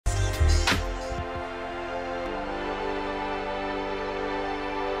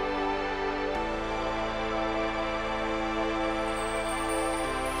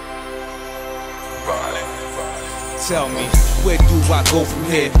tell me, where do I go from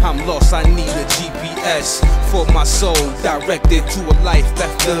here? I'm lost, I need a GPS for my soul, directed to a life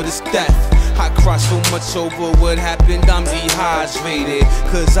after this death. I cry so much over what happened, I'm dehydrated,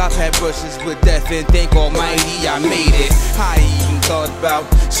 cause I've had brushes with death, and thank Almighty I made it. I even thought about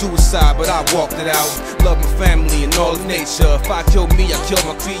suicide, but I walked it out. Love my family and all of nature. If I kill me, I kill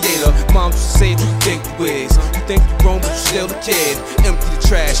my creator. Mom used to say, who you think you is? You think you grown, but you still a kid. Empty the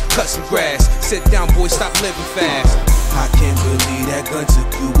trash, cut some grass. Sit down, boy, stop living fast. I can't believe that gun took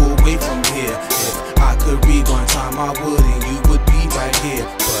you away from here. If I could rewind time, I would, and you would be right here.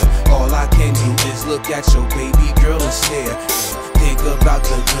 But all I can do is look at your baby girl and stare. Think about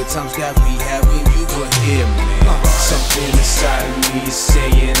the good times that we had when you were here, man. Something inside of me is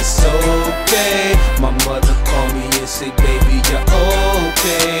saying it's okay. My mother called me and said, baby, you're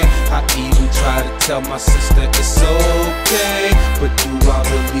okay. I even try to tell my sister it's okay, but do I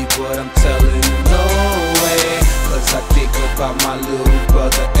believe what I'm telling you? No way. Cause I think about my little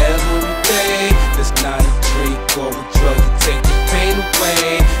brother every day. There's not a drink or a drug to take the pain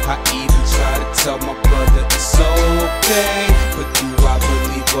away. I even try to tell my brother it's okay, but do I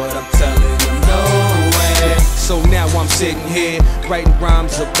believe what I'm telling you? No way. So now I'm sitting here writing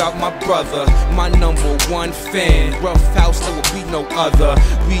rhymes about my brother, my #1 fan. Rough house, there will be no other.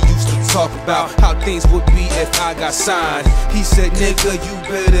 We used to talk about how things would be if I got signed. He said, nigga, you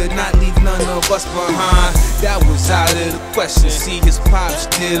better not leave none of us behind. That was out of the question. See, his pops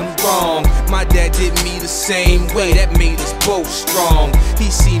did him wrong. My dad did me the same way. That made us both strong. He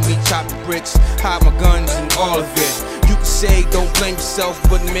seen me chop the bricks, hide my guns and all of it. You can say don't blame yourself,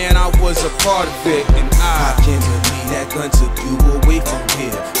 but man, I was a part of it. And I can't believe that gun took you away from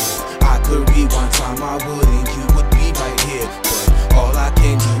here. If I could rewind time, I would, and you would be right here. But all I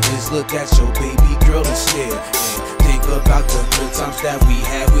can do is look at your baby girl and stare, and think about the good times that we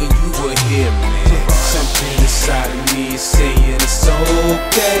had when you were here, man. Something inside of me is saying it's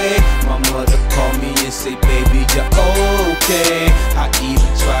okay. My mother called me and said, baby, you're okay. I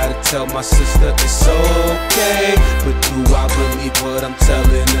even try to tell my sister it's okay, but do I believe what I'm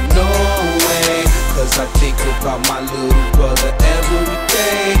telling her? No way. Cause I think about my little brother every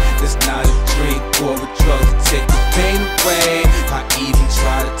day. There's not a drink or a drug to take the pain away. I even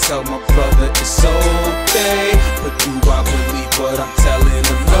try to tell my brother it's okay, but do I believe what I'm telling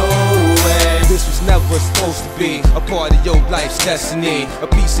him? No way. This was never supposed to be a part of your life's destiny. A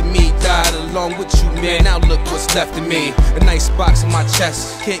piece of me died along with you, man. Now look what's left of me. A nice box in my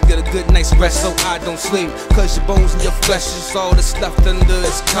chest. Can't get a good night's rest, so I don't sleep. Cause your bones and your flesh is all that's left under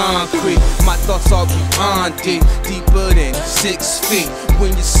this concrete. My thoughts are beyond deep, deeper than 6 feet.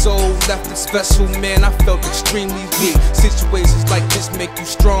 When your soul left its vessel, man, I felt extremely weak. Situations like this make you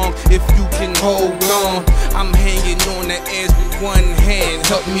strong if you can hold on. I'm hanging on the edge with one hand.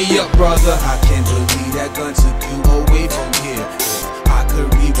 Help me up, brother. I can't believe that gun took you away from here. If I could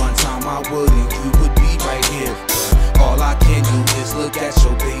rewind time, I would, and you would be right here. But all I can do is look at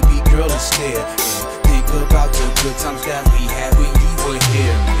your baby girl and stare, and think about the good times that we had when you were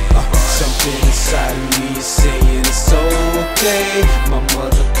here, man. Something inside of me is saying it's okay. My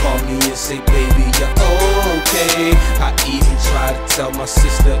mother called me and said, baby, you're okay. I even try to tell my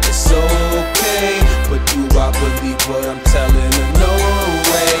sister it's okay, but do I believe what I'm telling her? No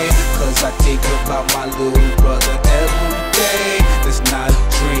way. Cause I think about my little brother every day. There's not a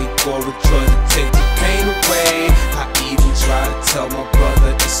drink or a drug to take the pain away. I even try to tell my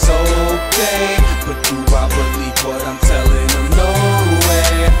brother it's okay, but do I believe what I'm telling her?